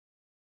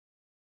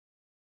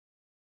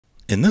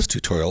In this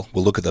tutorial,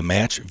 we'll look at the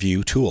Match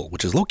View tool,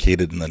 which is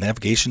located in the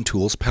Navigation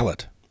Tools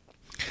palette.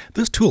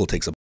 This tool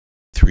takes a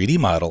 3D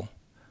model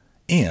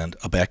and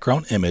a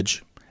background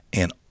image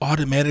and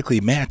automatically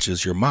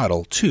matches your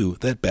model to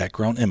that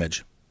background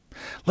image.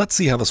 Let's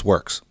see how this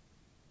works.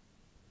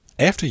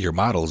 After your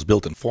model is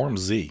built in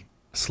formZ,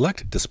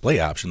 select Display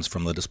Options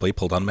from the Display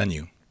pull-down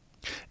menu.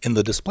 In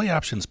the Display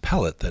Options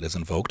palette that is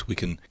invoked, we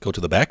can go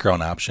to the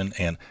background option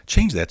and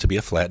change that to be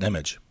a flat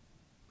image.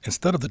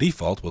 Instead of the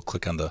default, we'll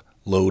click on the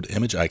Load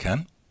Image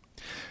icon,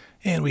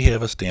 and we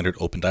have a standard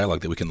open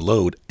dialog that we can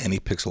load any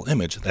pixel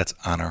image that's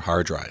on our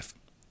hard drive.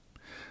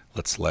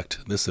 Let's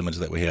select this image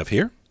that we have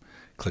here,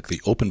 click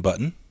the Open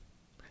button,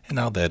 and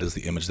now that is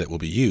the image that will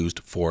be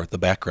used for the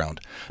background.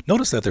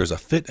 Notice that there's a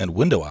Fit and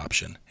Window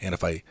option, and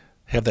if I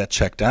have that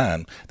checked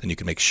on, then you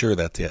can make sure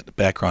that the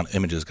background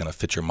image is going to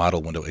fit your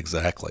model window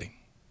exactly.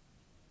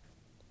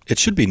 It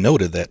should be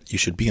noted that you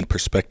should be in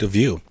perspective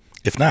view.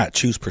 If not,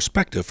 choose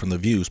Perspective from the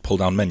Views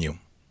pull-down menu.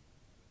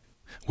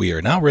 We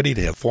are now ready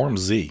to have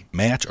formZ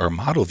match our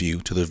model view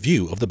to the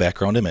view of the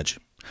background image.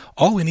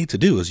 All we need to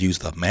do is use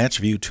the Match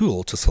View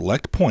tool to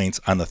select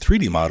points on the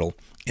 3D model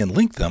and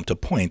link them to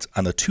points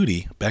on the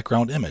 2D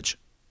background image.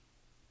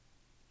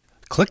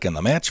 Click on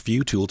the Match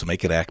View tool to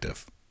make it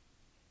active.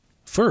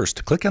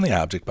 First, click on the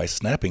object by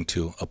snapping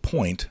to a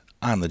point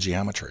on the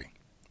geometry.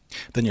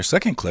 Then your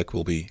second click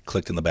will be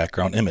clicked in the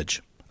background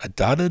image. A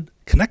dotted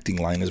connecting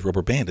line is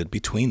rubber banded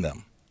between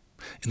them.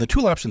 In the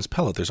Tool Options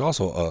palette, there's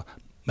also a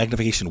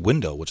magnification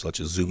window which lets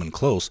you zoom in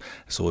close.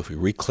 So if we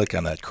re-click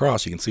on that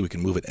cross, you can see we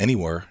can move it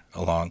anywhere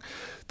along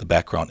the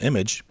background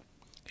image.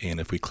 And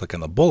if we click on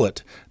the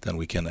bullet, then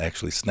we can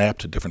actually snap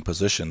to different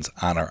positions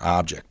on our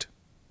object.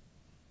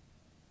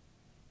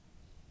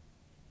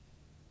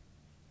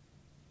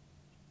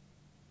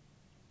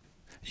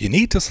 You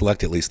need to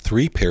select at least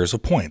 3 pairs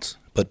of points,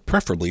 but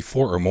preferably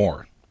 4 or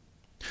more.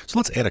 So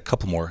let's add a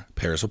couple more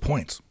pairs of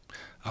points.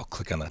 I'll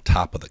click on the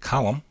top of the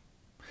column,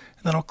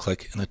 and then I'll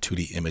click in the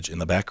 2D image in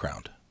the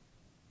background.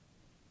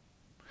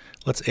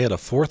 Let's add a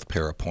 4th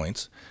pair of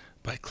points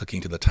by clicking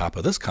to the top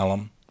of this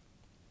column,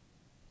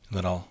 and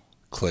then I'll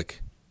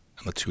click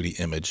on the 2D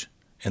image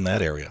in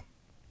that area.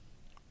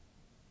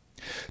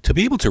 To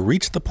be able to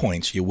reach the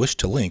points you wish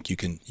to link, you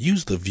can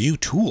use the View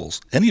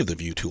tools, any of the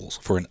View tools,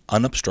 for an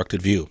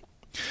unobstructed view.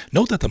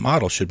 Note that the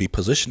model should be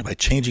positioned by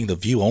changing the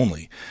view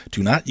only.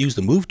 Do not use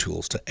the Move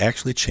tools to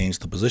actually change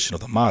the position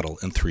of the model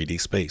in 3D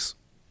space.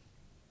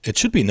 It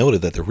should be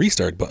noted that the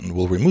Restart button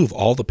will remove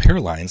all the pair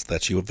lines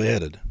that you have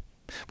added,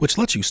 which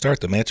lets you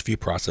start the Match View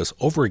process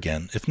over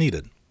again if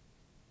needed.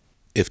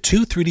 If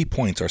 2 3D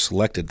points are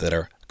selected that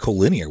are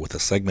collinear with a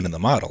segment in the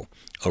model,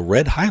 a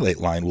red highlight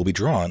line will be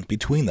drawn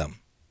between them.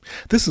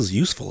 This is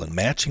useful in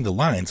matching the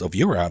lines of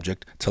your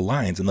object to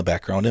lines in the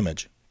background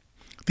image.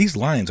 These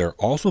lines are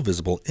also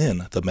visible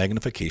in the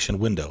magnification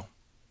window.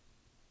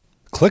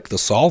 Click the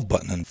Solve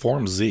button in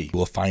formZ. You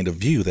will find a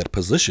view that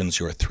positions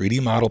your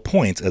 3D model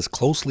points as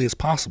closely as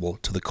possible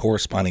to the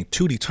corresponding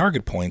 2D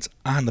target points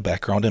on the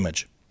background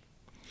image.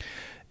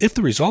 If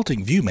the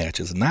resulting view match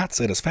is not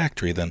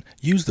satisfactory, then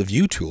use the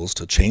View tools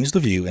to change the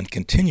view and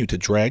continue to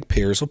drag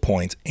pairs of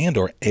points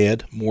and/or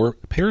add more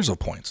pairs of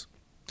points.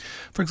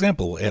 For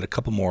example, we'll add a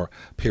couple more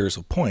pairs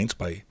of points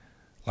by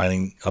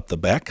lining up the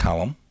back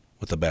column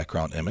with the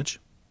background image.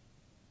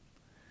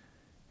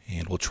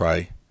 And we'll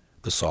try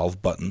the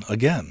Solve button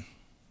again.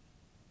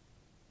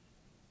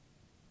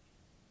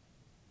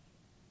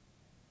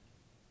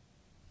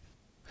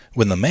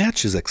 When the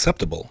match is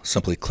acceptable,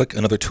 simply click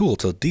another tool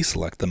to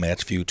deselect the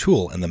Match View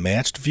tool, and the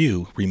matched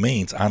view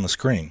remains on the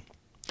screen.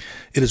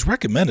 It is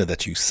recommended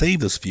that you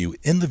save this view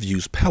in the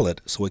Views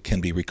palette so it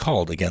can be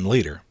recalled again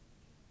later.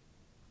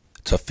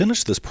 To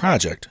finish this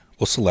project,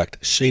 we'll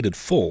select Shaded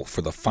Full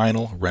for the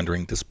final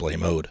rendering display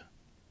mode.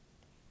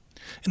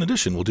 In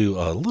addition, we'll do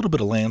a little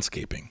bit of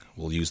landscaping.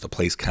 We'll use the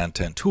Place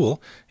Content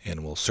tool,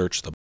 and we'll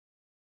search the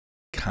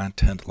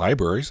content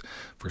libraries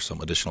for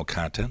some additional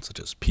content, such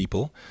as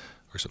people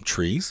or some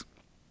trees.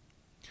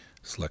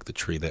 Select the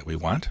tree that we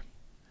want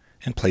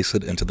and place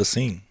it into the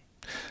scene.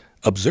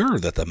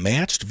 Observe that the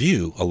matched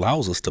view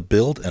allows us to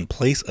build and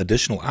place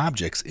additional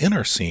objects in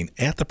our scene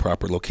at the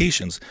proper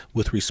locations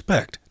with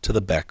respect to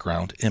the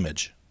background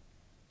image.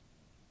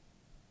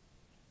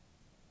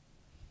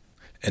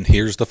 And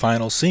here's the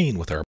final scene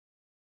with our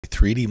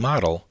 3D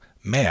model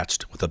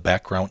matched with a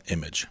background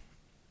image.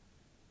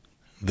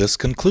 This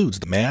concludes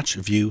the Match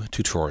View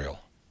tutorial.